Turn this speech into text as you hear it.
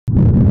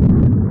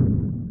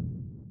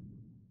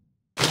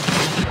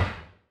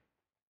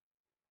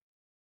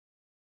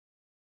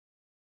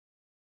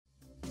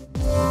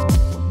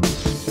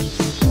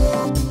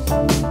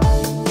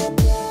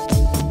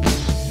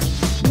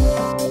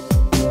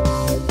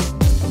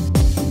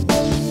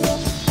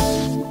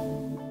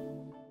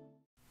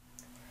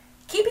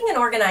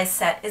organized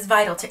set is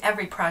vital to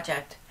every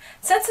project.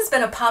 Sets has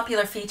been a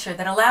popular feature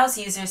that allows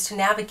users to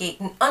navigate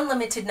an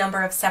unlimited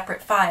number of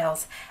separate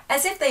files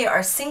as if they are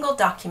a single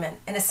document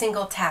in a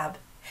single tab.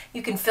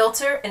 You can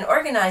filter and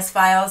organize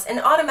files and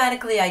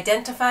automatically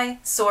identify,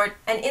 sort,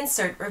 and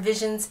insert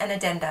revisions and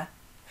addenda.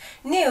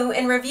 New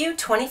in Review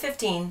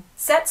 2015,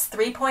 Sets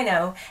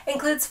 3.0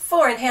 includes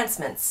 4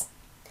 enhancements.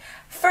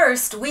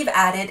 First, we've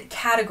added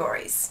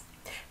categories.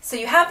 So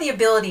you have the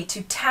ability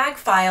to tag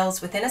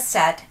files within a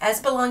set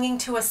as belonging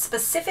to a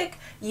specific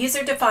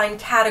user-defined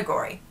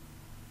category.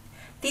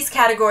 These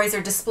categories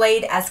are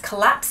displayed as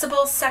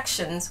collapsible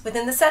sections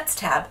within the Sets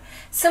tab,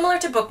 similar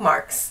to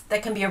bookmarks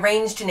that can be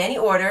arranged in any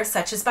order,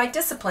 such as by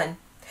discipline.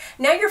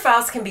 Now your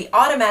files can be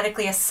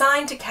automatically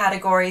assigned to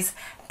categories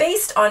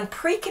based on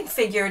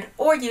pre-configured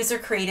or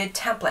user-created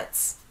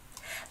templates.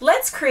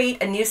 Let's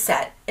create a new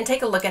set and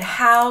take a look at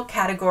how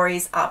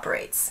categories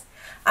operates.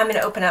 I'm going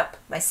to open up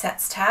my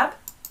Sets tab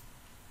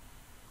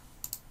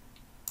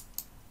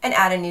and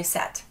add a new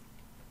set.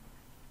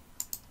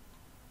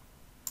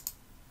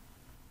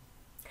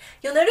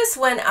 You'll notice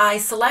when I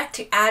select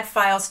to add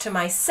files to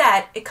my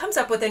set, it comes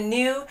up with a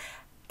new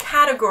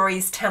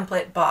Categories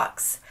template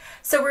box.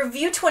 So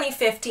Review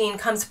 2015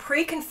 comes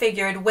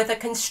pre-configured with a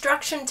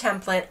construction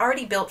template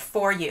already built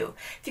for you.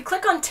 If you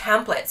click on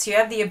Templates, you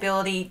have the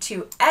ability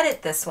to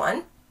edit this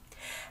one.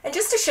 And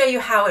just to show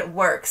you how it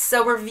works,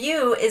 so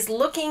Review is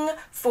looking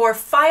for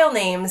file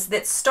names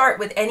that start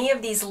with any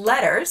of these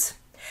letters.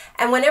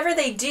 And whenever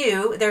they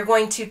do, they're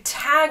going to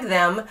tag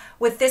them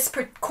with this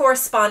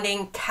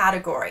corresponding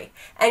category.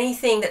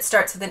 Anything that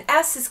starts with an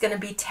S is going to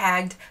be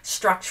tagged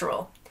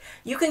structural.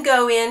 You can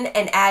go in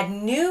and add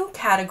new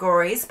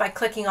categories by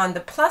clicking on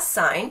the plus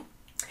sign.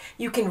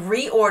 You can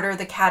reorder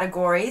the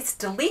categories,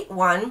 delete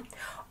one,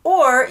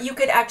 or you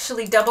could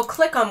actually double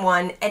click on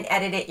one and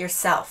edit it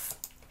yourself.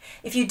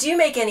 If you do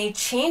make any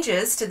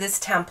changes to this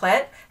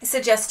template, I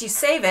suggest you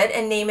save it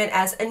and name it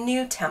as a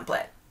new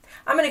template.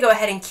 I'm going to go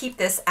ahead and keep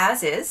this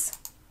as is.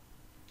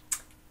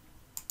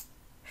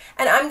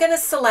 And I'm going to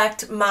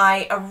select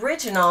my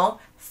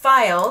original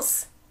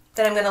files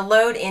that I'm going to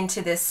load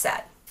into this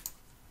set.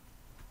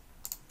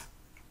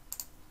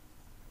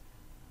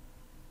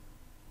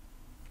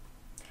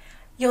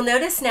 You'll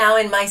notice now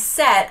in my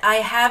set I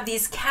have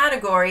these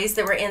categories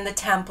that were in the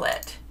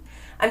template.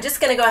 I'm just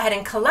going to go ahead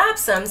and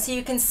collapse them so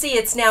you can see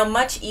it's now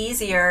much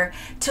easier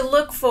to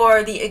look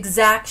for the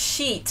exact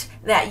sheet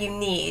that you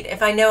need.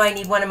 If I know I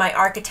need one of my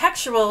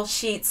architectural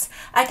sheets,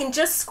 I can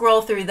just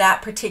scroll through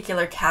that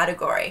particular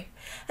category.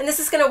 And this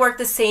is going to work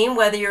the same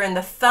whether you're in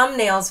the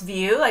thumbnails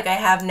view like I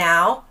have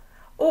now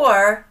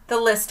or the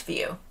list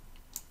view.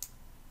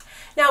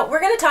 Now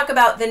we're going to talk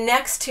about the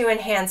next 2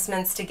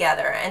 enhancements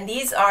together, and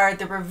these are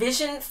the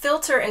revision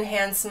filter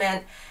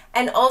enhancement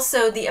and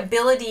also the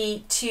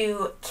ability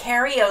to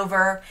carry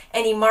over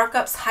any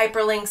markups,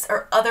 hyperlinks,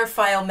 or other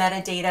file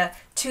metadata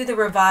to the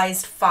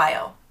revised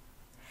file.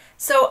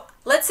 So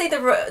let's say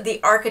the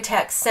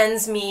architect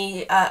sends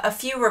me a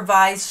few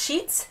revised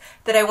sheets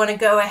that I want to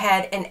go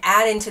ahead and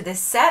add into this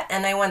set,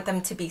 and I want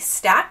them to be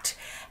stacked,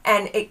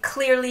 and it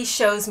clearly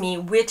shows me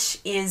which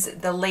is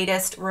the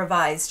latest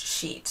revised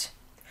sheet.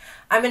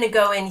 I'm going to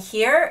go in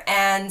here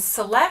and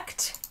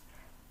select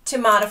to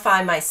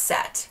modify my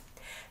set.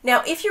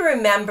 Now, if you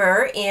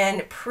remember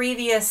in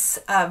previous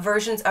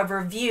versions of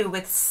Review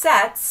with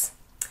sets,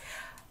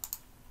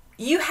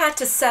 you had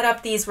to set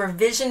up these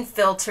revision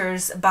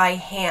filters by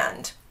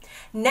hand.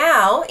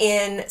 Now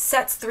in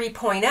Sets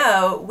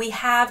 3.0, we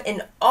have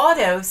an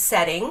auto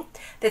setting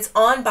that's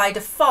on by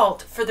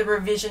default for the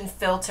revision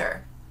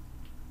filter.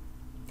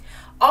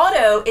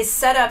 Auto is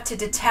set up to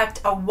detect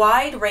a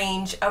wide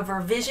range of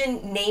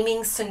revision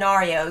naming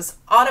scenarios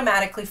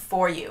automatically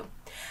for you.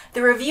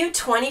 The Review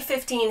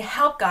 2015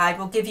 Help Guide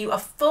will give you a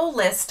full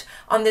list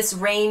on this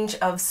range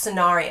of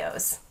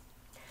scenarios.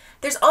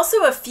 There's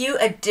also a few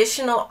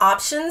additional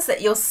options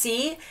that you'll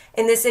see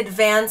in this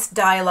advanced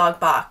dialog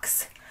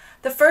box.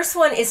 The first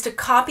one is to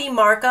copy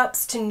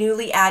markups to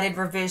newly added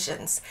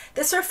revisions.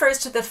 This refers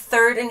to the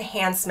 3rd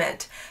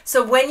enhancement.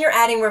 So when you're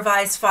adding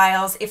revised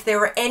files, if there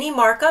were any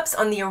markups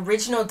on the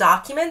original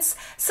documents,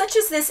 such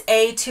as this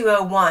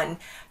A201,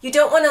 you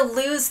don't want to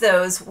lose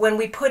those when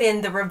we put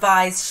in the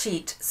revised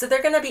sheet. So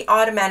they're going to be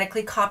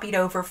automatically copied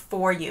over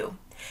for you.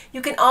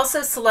 You can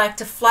also select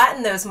to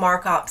flatten those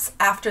markups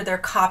after they're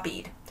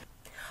copied.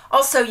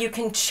 Also, you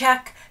can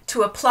check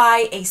to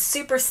apply a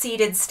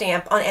superseded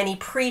stamp on any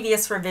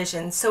previous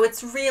revision, so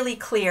it's really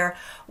clear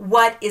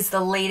what is the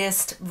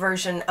latest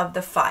version of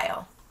the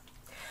file.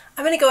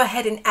 I'm going to go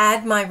ahead and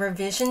add my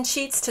revision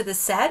sheets to the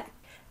set.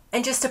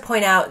 And just to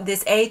point out,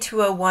 this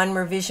A201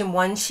 revision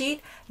 1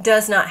 sheet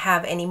does not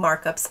have any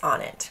markups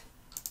on it.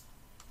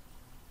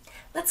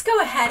 Let's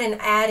go ahead and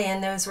add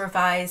in those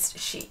revised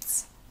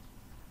sheets.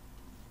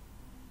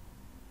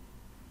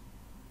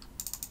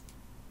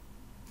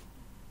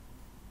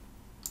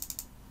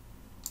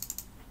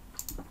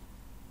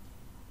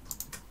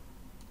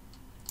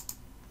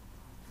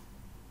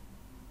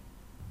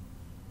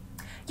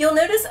 You'll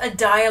notice a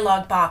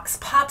dialog box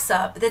pops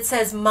up that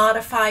says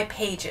Modify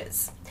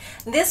Pages.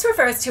 This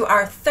refers to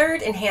our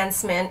third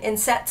enhancement in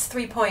Sets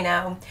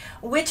 3.0,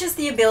 which is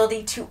the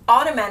ability to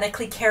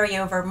automatically carry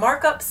over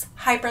markups,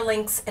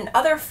 hyperlinks, and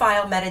other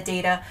file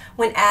metadata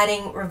when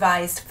adding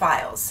revised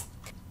files.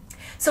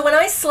 So when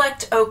I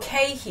select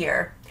OK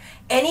here,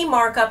 any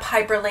markup,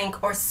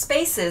 hyperlink, or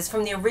spaces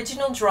from the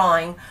original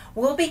drawing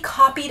will be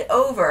copied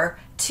over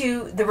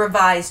to the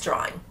revised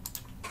drawing.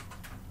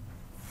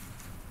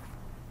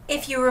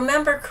 If you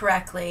remember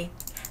correctly,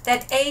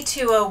 that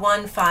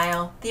A201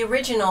 file, the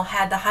original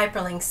had the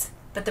hyperlinks,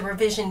 but the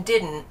revision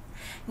didn't.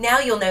 Now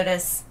you'll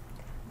notice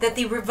that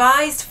the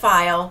revised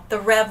file, the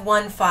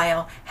Rev1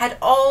 file, had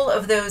all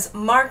of those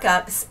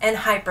markups and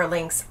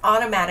hyperlinks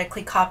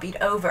automatically copied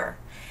over.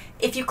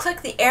 If you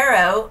click the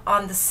arrow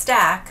on the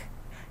stack,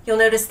 you'll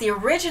notice the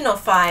original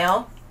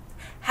file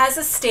has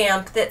a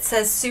stamp that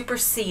says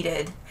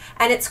superseded,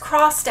 and it's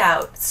crossed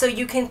out so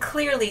you can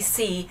clearly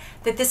see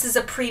that this is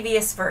a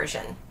previous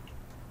version.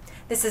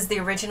 This is the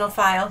original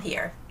file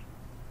here.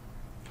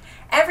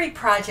 Every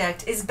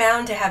project is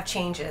bound to have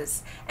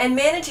changes, and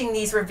managing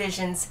these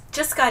revisions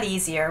just got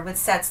easier with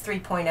Sets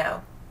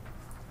 3.0.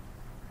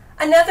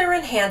 Another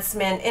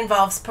enhancement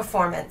involves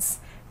performance.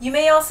 You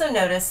may also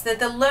notice that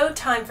the load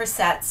time for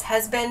sets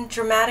has been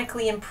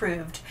dramatically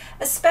improved,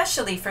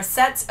 especially for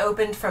sets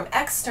opened from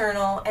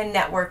external and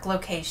network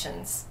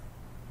locations.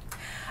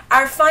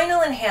 Our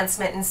final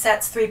enhancement in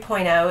Sets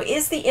 3.0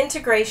 is the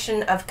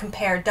integration of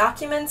compared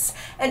documents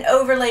and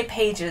overlay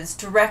pages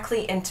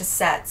directly into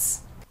sets.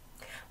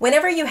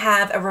 Whenever you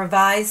have a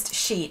revised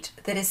sheet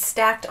that is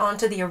stacked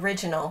onto the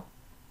original,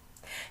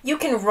 you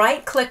can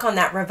right-click on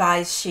that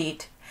revised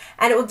sheet,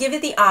 and it will give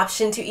you the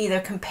option to either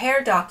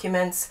compare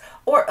documents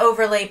or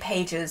overlay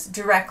pages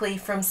directly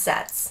from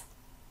sets.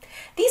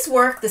 These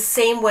work the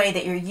same way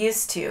that you're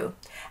used to.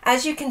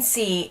 As you can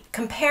see,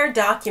 Compare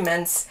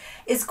Documents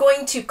is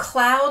going to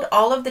cloud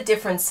all of the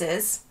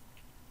differences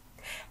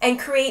and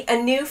create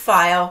a new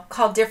file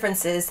called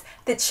Differences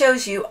that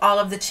shows you all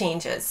of the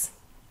changes.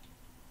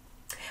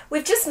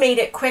 We've just made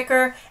it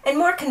quicker and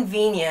more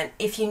convenient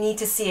if you need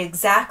to see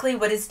exactly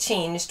what is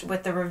changed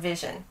with the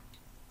revision.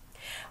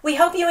 We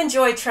hope you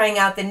enjoyed trying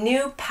out the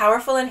new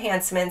powerful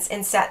enhancements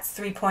in Sets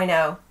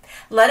 3.0.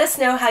 Let us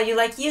know how you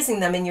like using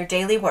them in your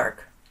daily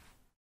work.